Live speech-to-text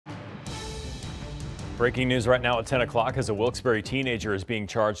Breaking news right now at 10 o'clock as a Wilkes Barre teenager is being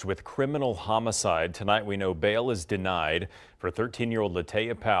charged with criminal homicide. Tonight we know bail is denied for 13-year-old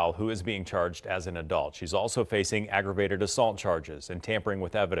Lataya Powell, who is being charged as an adult. She's also facing aggravated assault charges and tampering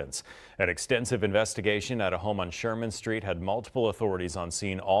with evidence. An extensive investigation at a home on Sherman Street had multiple authorities on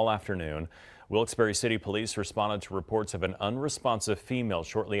scene all afternoon. Wilkes Barre City Police responded to reports of an unresponsive female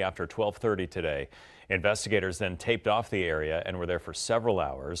shortly after 12:30 today. Investigators then taped off the area and were there for several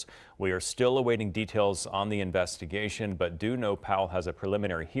hours. We are still awaiting details on the investigation, but do know Powell has a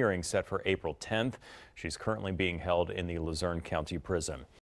preliminary hearing set for April 10th. She's currently being held in the Luzerne County Prison.